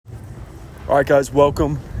All right, guys,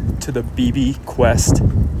 welcome to the BB Quest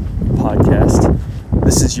podcast.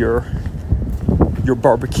 This is your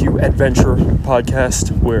barbecue adventure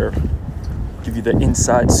podcast where I give you the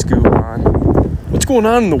inside scoop on what's going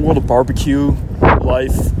on in the world of barbecue,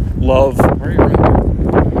 life, love.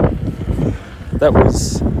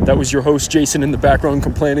 That was your host Jason in the background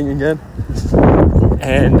complaining again,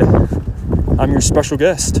 and I'm your special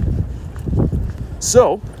guest.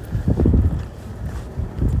 So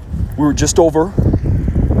we were just over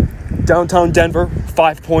downtown Denver,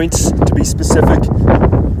 5 Points to be specific.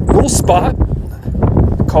 Little spot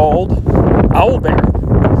called Owl Bear.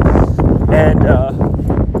 And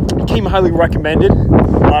it came highly recommended.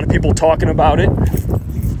 A lot of people talking about it.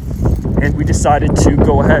 And we decided to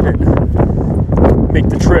go ahead and make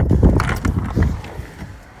the trip.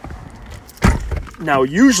 Now,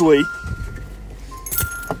 usually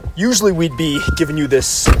we'd be giving you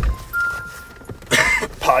this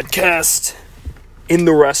podcast in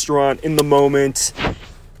the restaurant, in the moment.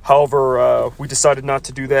 However, we decided not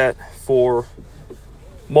to do that for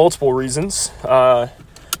multiple reasons. Number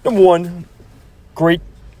one, great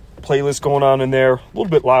playlist going on in there, a little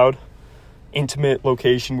bit loud, intimate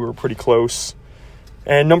location, we were pretty close.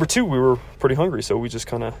 And number two, we were pretty hungry, so we just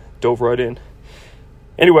kind of dove right in.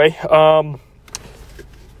 Anyway,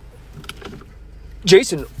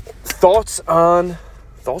 Jason, thoughts on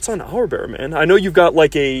Owl Bear, man? I know you've got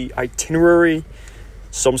like a itinerary,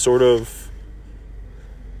 some sort of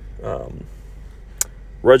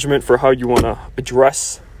regiment for how you want to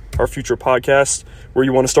address our future podcast. Where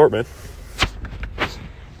you want to start, man?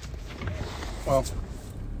 Well,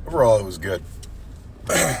 overall it was good.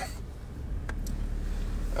 It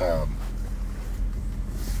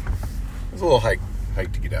was a little hike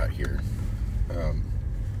to get out here. And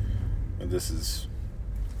this is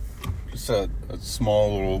just a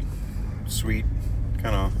small little sweet,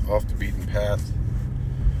 kind of off the beaten path,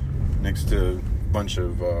 next to a bunch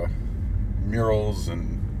of murals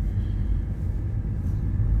and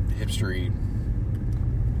hipstery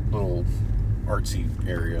little artsy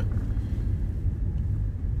area.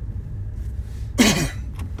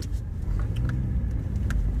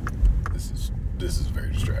 This is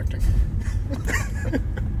very distracting.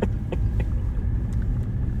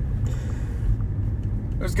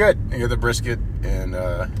 It was good. I got the brisket and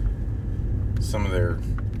some of their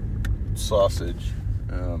sausage.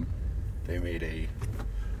 They made a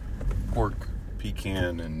pork,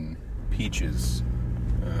 pecan, and peaches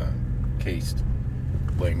cased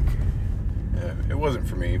link. It wasn't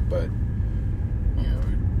for me, but you know,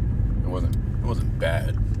 it wasn't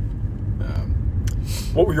bad.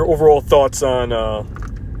 What were your overall thoughts on?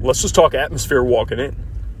 Let's just talk atmosphere walking in.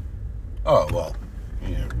 Oh well,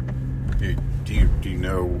 you know. Do you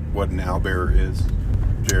know what an owlbear is,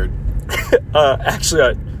 Jared?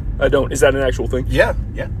 Actually, I don't. Is that an actual thing? Yeah.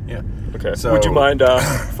 Okay. So, would you mind?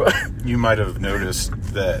 You might have noticed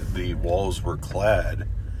that the walls were clad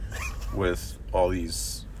with all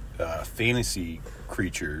these fantasy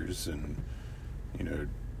creatures and, you know,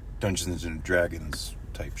 Dungeons and Dragons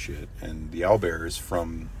type shit, and the owlbear is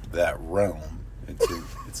from that realm.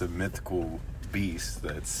 It's a mythical beast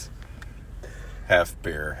that's half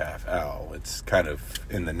bear, half owl. It's kind of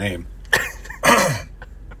in the name.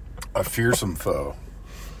 A fearsome foe.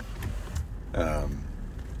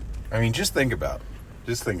 I mean, just think about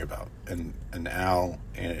an owl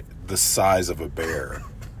and the size of a bear,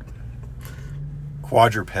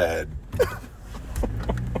 quadruped,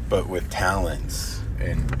 but with talons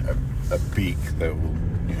and a beak that will,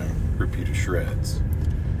 you know, rip you to shreds.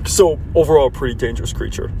 So overall, a pretty dangerous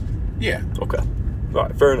creature. Yeah. Okay. All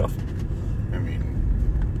right. Fair enough. I mean,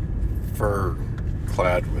 fur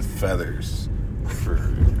clad with feathers for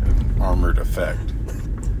an armored effect.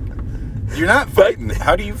 You're not fighting.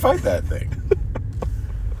 How do you fight that thing?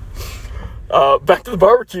 Back to the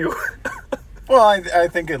barbecue. Well, I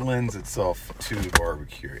think it lends itself to the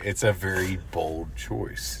barbecue. It's a very bold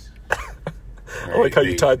choice. Right? I like how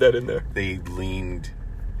you tied that in there. They leaned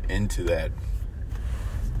into that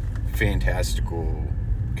fantastical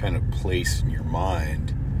kind of place in your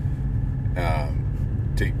mind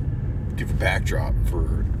to give a backdrop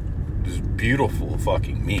for this beautiful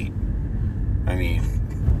fucking meat. I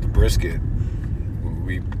mean, the brisket,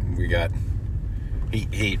 we got,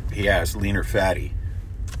 he asked lean or fatty.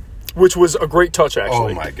 Which was a great touch,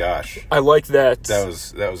 actually. Oh my gosh. I like that. That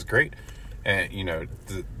was great. And, you know,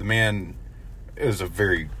 the man, it was a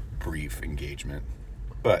very brief engagement,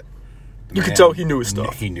 but you could tell he knew his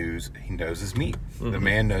stuff. He knows his meat. Mm-hmm. The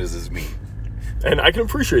man knows his meat. And I can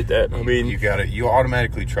appreciate that. I mean, you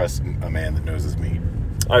automatically trust a man that knows his meat.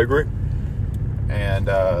 I agree. And,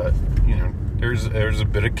 you know, there's a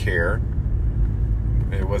bit of care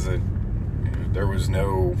it wasn't. There was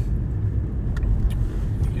no.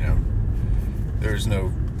 There's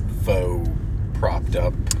no faux propped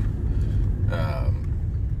up,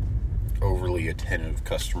 overly attentive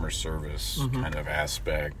customer service kind of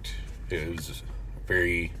aspect. It was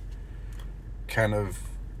very kind of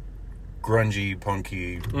grungy,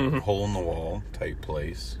 punky, hole in the wall type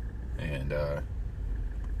place, and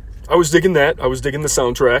I was digging that. I was digging the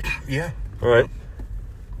soundtrack. Yeah. All right.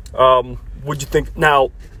 What'd you think? Now,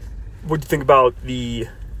 what'd you think about the?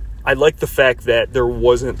 I like the fact that there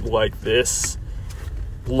wasn't like this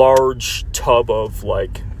large tub of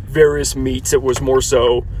like various meats. It was more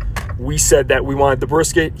so we said that we wanted the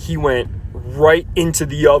brisket. He went right into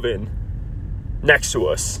the oven next to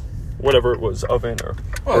us, whatever it was, oven or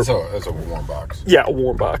that's a warm box. Yeah, a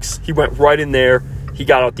warm box. He went right in there. He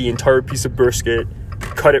got out the entire piece of brisket,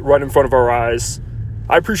 cut it right in front of our eyes.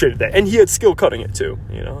 I appreciated that, and he had skill cutting it too.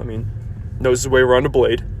 I mean, knows his way around a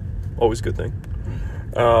blade. Always a good thing.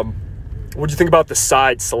 What'd you think about the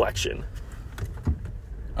side selection?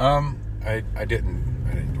 I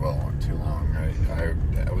didn't dwell on it too long.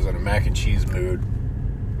 I was in a mac and cheese mood,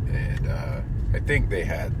 and I think they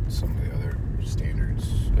had some of the other standards.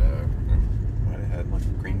 Might have had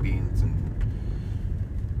like green beans and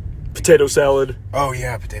potato salad. Oh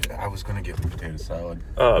yeah, potato. I was gonna get the potato salad.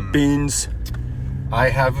 Beans. I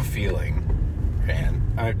have a feeling,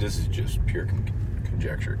 and this is just pure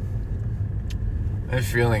conjecture. I have a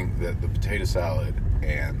feeling that the potato salad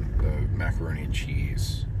and the macaroni and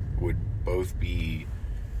cheese would both be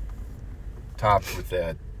topped with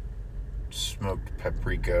that smoked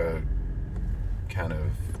paprika kind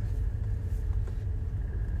of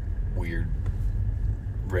weird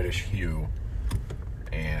reddish hue,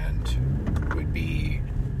 and would be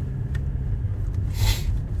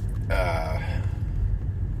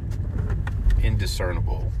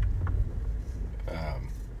indiscernible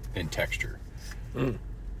in texture.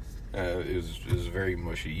 It was very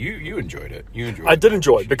mushy. You enjoyed it. I did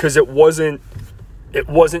enjoy it because it wasn't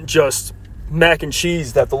just mac and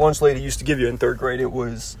cheese that the lunch lady used to give you in third grade. It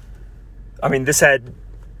was, I mean, this had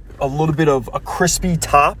a little bit of a crispy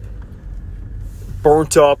top,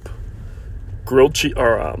 burnt up grilled cheese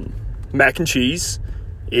or mac and cheese.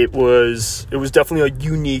 It was definitely a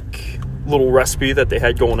unique little recipe that they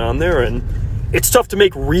had going on there, and it's tough to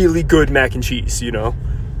make really good mac and cheese,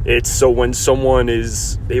 It's so when someone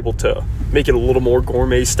is able to make it a little more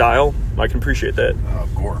gourmet style, I can appreciate that.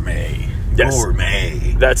 Gourmet. Yes.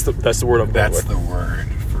 Gourmet. That's the word I'm going with. That's the word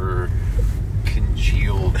for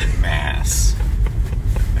congealed mass.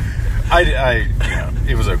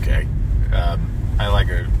 It was okay. I like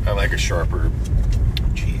a sharper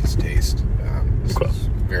cheese taste. This is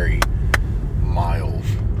very mild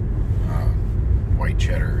white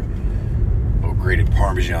cheddar, little grated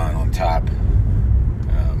Parmesan on top.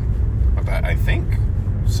 I think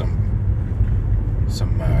some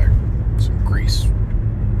grease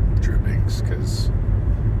drippings, because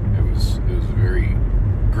it was very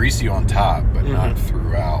greasy on top, but not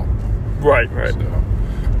throughout. Right.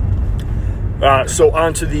 So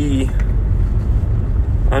onto the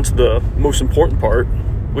most important part.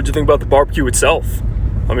 What'd you think about the barbecue itself?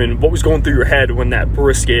 I mean, what was going through your head when that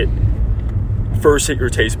brisket first hit your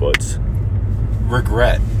taste buds?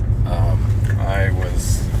 Regret. I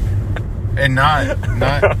was, and not.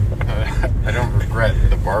 I don't regret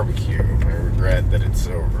the barbecue. I regret that it's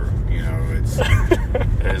over.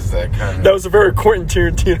 There's that kind of. That was a very Quentin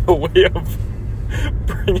Tarantino way of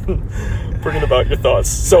bringing about your thoughts.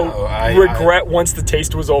 So regret once the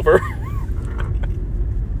taste was over.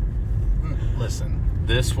 Listen,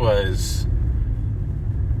 this was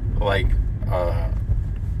like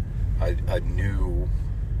a new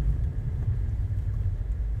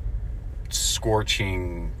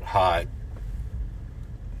scorching hot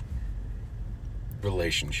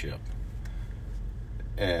relationship,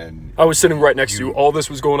 and I was sitting right next to you. All this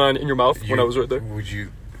was going on in your mouth when I was right there. Would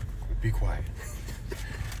you be quiet?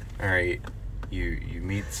 All right, you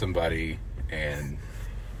meet somebody and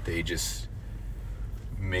they just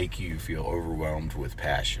make you feel overwhelmed with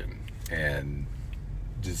passion and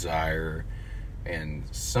desire and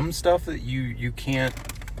some stuff that you can't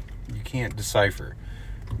decipher,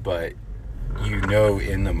 but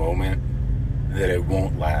in the moment that it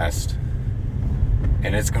won't last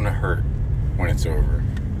and it's gonna hurt when it's over.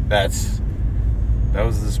 That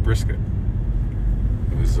was this brisket.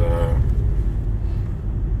 It was oh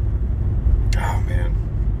man,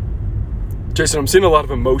 Jason, I'm seeing a lot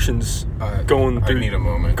of emotions going through. I need a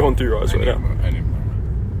moment. Going through your eyes right now. I need a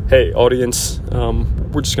moment. Hey, audience,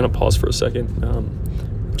 we're just gonna pause for a second.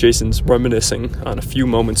 Jason's reminiscing on a few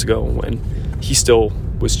moments ago when he still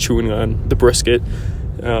was chewing on the brisket.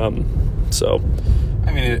 So,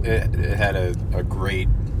 I mean, it had a great,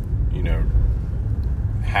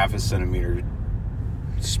 half a centimeter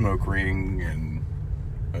smoke ring and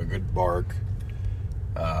a good bark.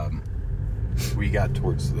 We got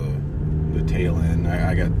towards the tail end.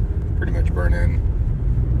 I got pretty much burnt in.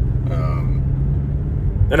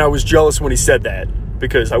 And I was jealous when he said that,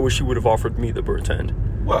 because I wish he would have offered me the burnt end.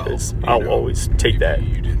 Well, I'll always take that.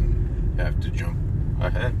 You didn't have to jump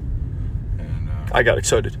ahead. And I got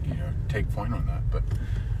excited. Take point on that. But,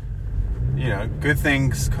 good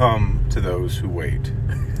things come to those who wait.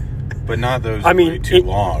 But not those who wait too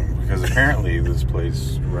long, because apparently this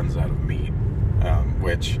place runs out of meat,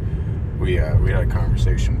 which we had a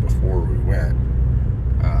conversation before we went.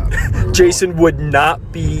 Jason would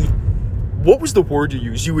not be... What was the word you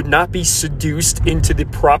used? You would not be seduced into the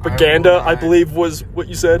propaganda, I believe was what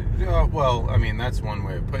you said? Well, I mean, that's one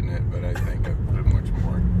way of putting it, but I think I put it much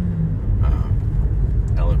more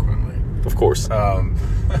eloquently. Of course. No,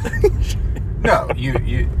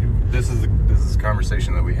 this is a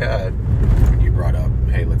conversation that we had when you brought up,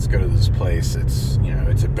 hey, let's go to this place. It's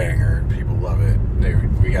it's a banger. People love it.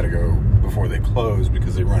 We got to go before they close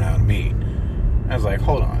because they run out of meat. I was like,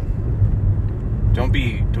 hold on. Don't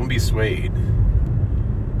be swayed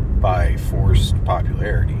by forced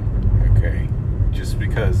popularity, okay? Just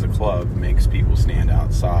because the club makes people stand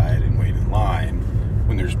outside and wait in line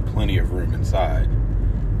when there's plenty of room inside,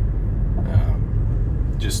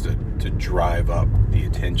 just to drive up the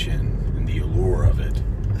attention and the allure of it,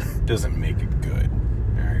 doesn't make it good.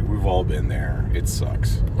 All right, we've all been there. It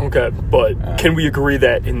sucks. Okay, but can we agree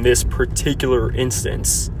that in this particular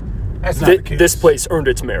instance, that's not the case. This place earned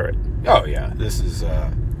its merit? Oh yeah, this is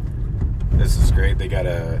great. They got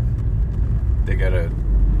a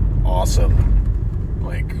awesome,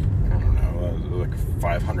 like, I don't know, like a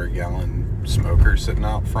 500-gallon smoker sitting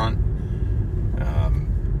out front,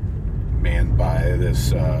 manned by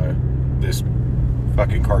this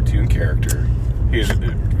fucking cartoon character. He's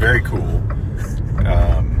very cool.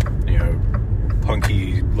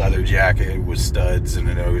 Punky leather jacket with studs and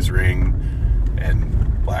a nose ring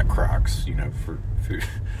and black Crocs, for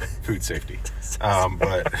food safety.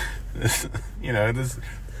 But this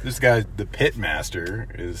guy, the pit master,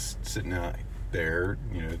 is sitting out there.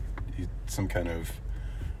 He's some kind of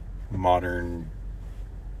modern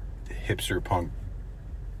hipster punk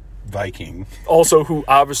Viking. Also, who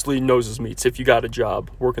obviously knows his meats. If you got a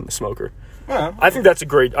job working the smoker, well, I think that's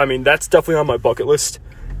that's definitely on my bucket list.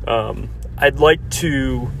 I'd like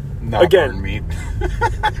to not burn meat.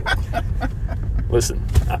 Listen,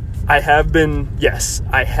 I have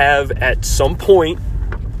at some point,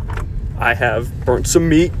 I have burnt some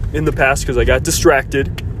meat in the past because I got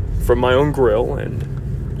distracted from my own grill.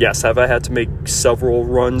 And yes, have I had to make several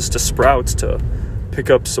runs to Sprouts to pick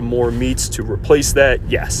up some more meats to replace that?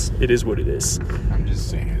 Yes, it is what it is. I'm just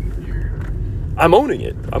saying. I'm owning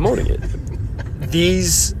it.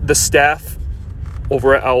 The staff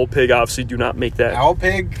over at Owl Pig obviously do not make that. Owl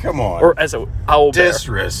Pig? Come on. Or as a Owl Bear.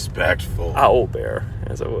 Disrespectful. Owl Bear,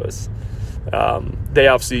 as I was. They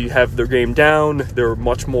obviously have their game down. They're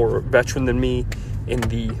much more veteran than me in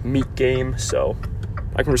the meat game, so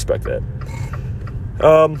I can respect that.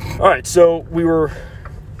 All right, so we were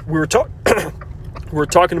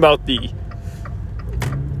talking about the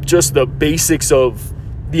basics of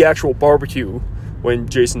the actual barbecue when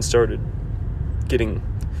Jason started getting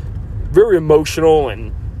very emotional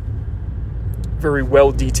and very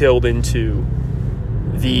well detailed into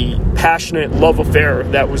the passionate love affair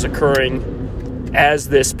that was occurring as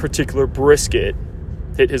this particular brisket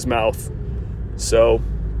hit his mouth. So,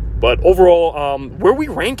 but overall, where are we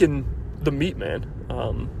ranking the meat, man?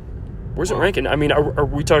 Where's it ranking? I mean, are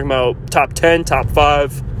we talking about top 10, top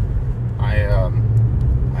 5?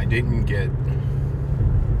 I didn't get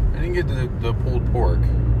the pulled pork.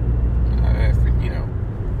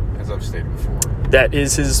 As I've stated before, that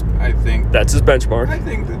is his. I think that's his benchmark. I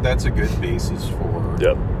think that's a good basis for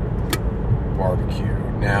barbecue.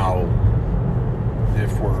 Now,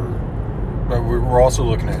 but we're also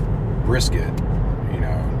looking at brisket.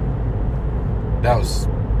 That was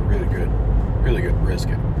really good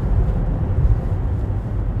brisket.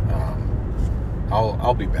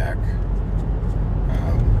 I'll be back.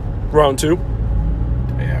 Round 2.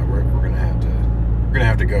 Yeah, we're gonna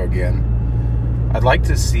have to go again. I'd like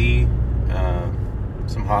to see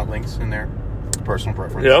some hot links in there. Personal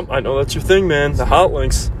preference. Yeah, I know that's your thing, man. The hot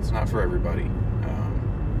links. It's not for everybody,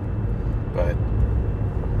 but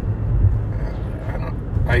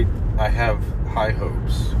I have high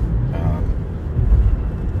hopes.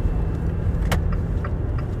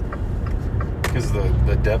 Because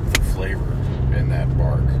the depth of flavor in that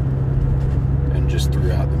bark and just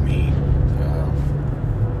throughout the meat.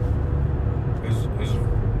 It was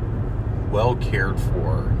well cared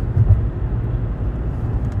for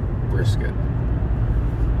brisket.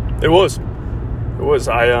 It was.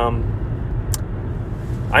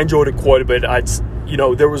 I enjoyed it quite a bit.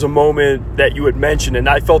 There was a moment that you had mentioned, and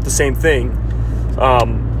I felt the same thing.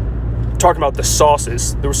 Talking about the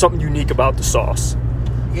sauces, there was something unique about the sauce.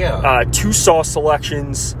 Yeah. 2 sauce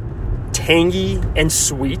selections, tangy and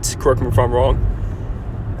sweet. Correct me if I'm wrong.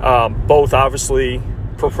 Both obviously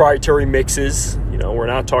proprietary mixes. We're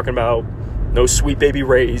not talking about no Sweet Baby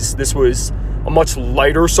Ray's. This was a much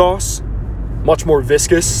lighter sauce, much more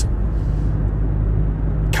viscous.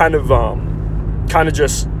 Kind of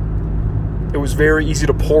just, it was very easy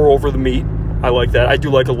to pour over the meat. I like that. I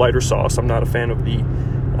do like a lighter sauce. I'm not a fan of the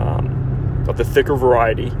thicker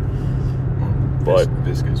variety. But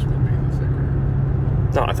viscous would be the thicker.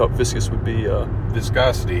 No, I thought viscous would be...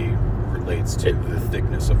 Viscosity relates to the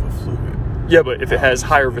thickness of a fluid. Yeah, but if it has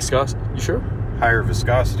higher viscosity... You sure? Higher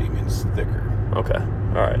viscosity means thicker. Okay.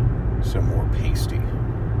 All right. So more pasty.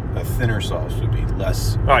 A thinner sauce would be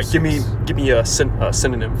less... All right, give me a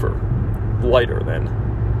synonym for lighter then.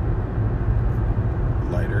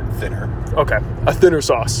 Lighter, thinner. Okay. A thinner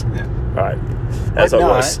sauce. Yeah. All right. That's how it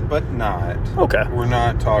was. But not. Okay. We're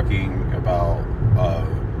not talking about, a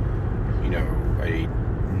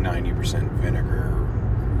 90% vinegar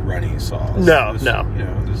runny sauce. No.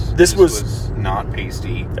 This was not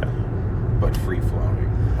pasty, but free-flowing.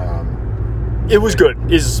 It was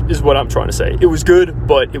good, is what I'm trying to say. It was good,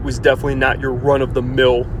 but it was definitely not your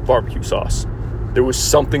run-of-the-mill barbecue sauce. There was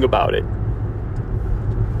something about it.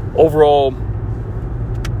 Overall...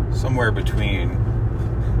 Somewhere between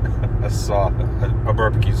a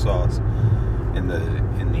barbecue sauce in the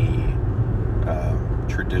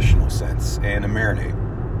traditional sense and a marinade.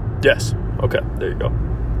 Yes. Okay. There you go.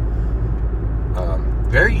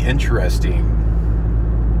 Very interesting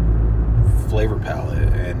flavor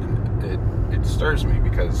palette, and it stirs me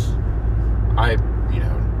because I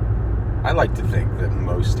like to think that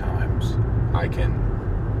most times I can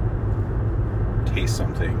taste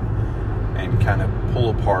something and kind of pull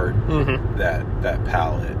apart that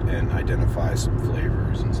palette and identify some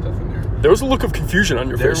flavors and stuff in there. There was a look of confusion on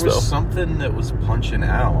your face, though. There was something that was punching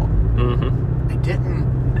out.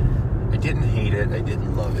 I didn't hate it. I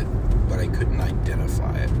didn't love it, but I couldn't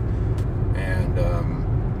identify it. And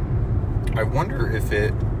I wonder if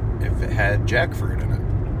it had jackfruit in it,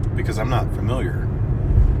 because I'm not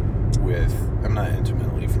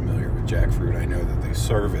intimately familiar with jackfruit. I know that they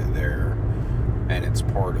serve it there, and it's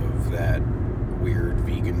part of that weird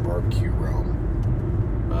vegan barbecue realm,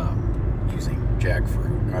 using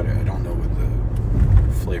jackfruit. I don't know what the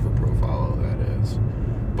flavor profile of that is,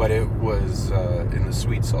 but it was in the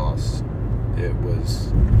sweet sauce. It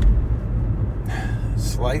was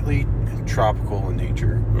slightly tropical in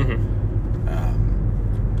nature.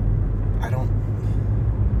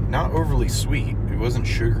 Not overly sweet. It wasn't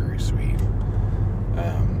sugary sweet.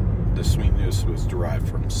 The sweetness was derived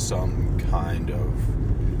from some kind of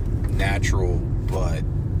natural but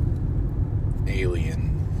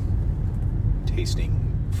alien tasting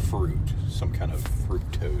fruit, some kind of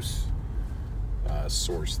fructose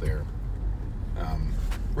source there.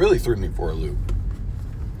 Really threw me for a loop.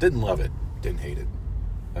 Didn't love it, didn't hate it.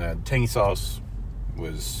 Tangy sauce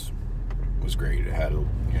was great. It had a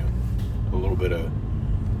little bit of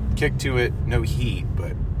kick to it, no heat,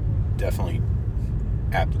 but definitely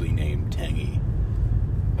aptly named tangy.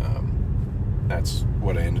 That's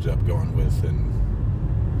what I ended up going with and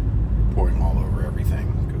pouring all over everything,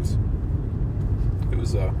 because it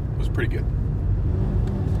was pretty good.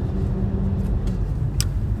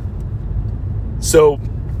 So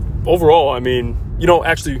overall, I mean,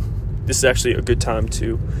 this is actually a good time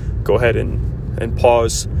to go ahead and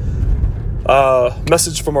pause.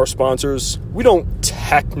 Message from our sponsors. We don't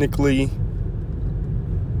technically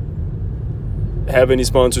have any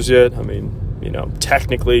sponsors yet. I mean,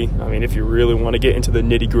 technically, if you really want to get into the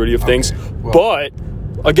nitty-gritty of things. Well, but,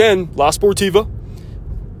 again, La Sportiva,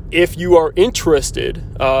 if you are interested,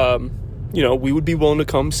 we would be willing to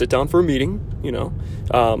come sit down for a meeting. You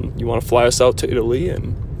want to fly us out to Italy,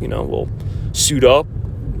 and, we'll suit up,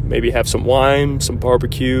 maybe have some wine, some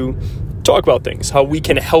barbecue, talk about things, how we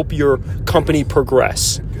can help your company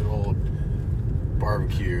progress. Good old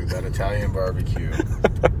barbecue, that Italian barbecue.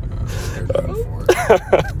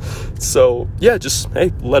 So, just,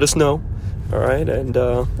 hey, let us know. All right. And,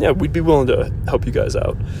 we'd be willing to help you guys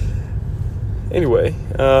out. Anyway.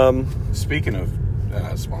 Speaking of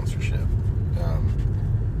sponsorship,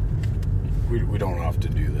 we don't have to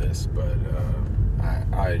do this, but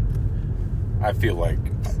I I feel like,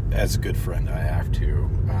 as a good friend, I have to.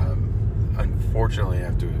 Unfortunately, I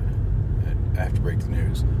have to break the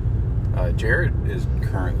news. Jared is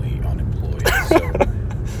currently unemployed, so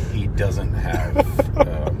he doesn't have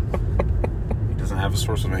a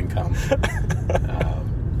source of income.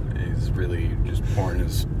 He's really just pouring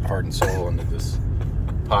his heart and soul into this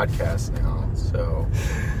podcast now. So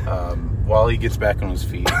while he gets back on his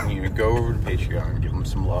feet, go over to Patreon, give him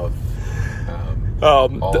some love.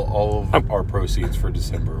 All of our proceeds for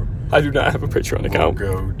December, I do not have a Patreon account.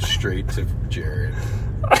 Will go straight to Jared.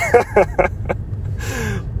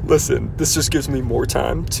 Listen, this just gives me more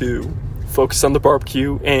time to focus on the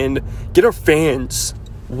barbecue and get our fans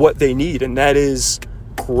what they need, and that is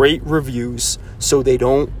great reviews so they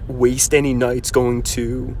don't waste any nights going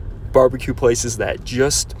to barbecue places that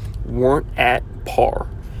just weren't at par.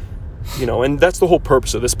 And that's the whole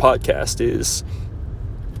purpose of this podcast, is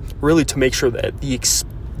really to make sure that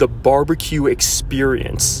the barbecue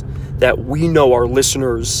experience that we know our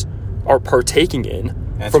listeners are partaking in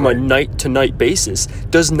from a night-to-night basis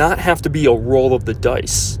does not have to be a roll of the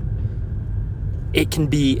dice. It can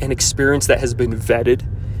be an experience that has been vetted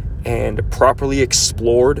and properly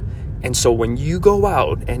explored. And so when you go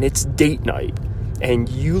out and it's date night and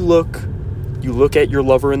you look at your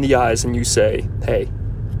lover in the eyes and you say, hey,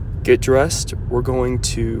 get dressed, we're going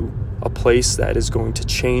to a place that is going to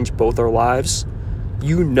change both our lives,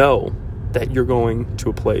 you know that you're going to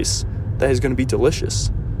a place that is going to be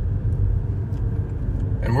delicious.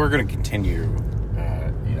 And we're going to continue,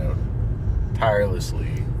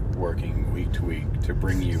 tirelessly working week to week to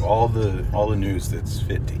bring you all the news that's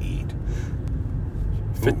fit to eat.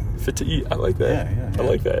 Fit to eat. I like that. Yeah. I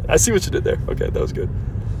like that. I see what you did there. Okay, that was good.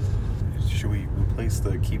 Should we replace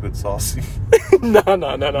the keep it saucy? No.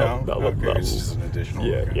 Okay, it's just an additional.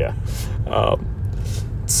 Yeah.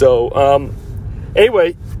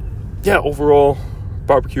 Anyway, yeah. Overall,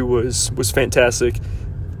 barbecue was fantastic.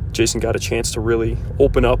 Jason got a chance to really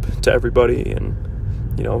open up to everybody, and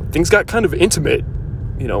things got kind of intimate.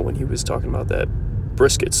 When he was talking about that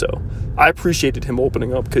brisket. So I appreciated him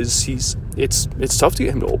opening up, because it's tough to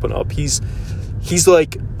get him to open up. He's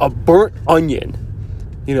like a burnt onion,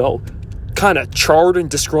 kind of charred and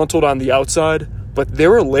disgruntled on the outside, but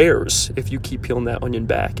there are layers if you keep peeling that onion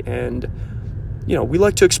back. And we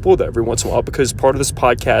like to explore that every once in a while, because part of this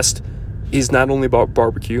podcast is not only about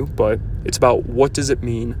barbecue, but it's about what does it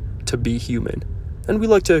mean to be human, and we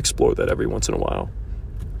like to explore that every once in a while.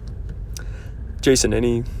 Jason,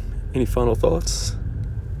 any final thoughts?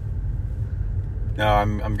 No,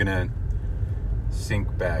 I'm gonna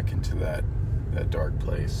sink back into that dark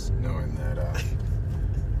place, knowing that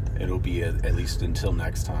it'll be at least until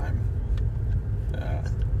next time,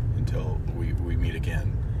 until we meet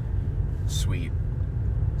again. Sweet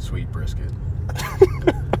brisket.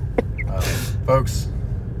 Folks,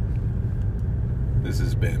 this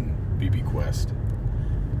has been BB Quest.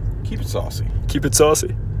 Keep it saucy. Keep it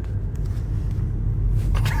saucy.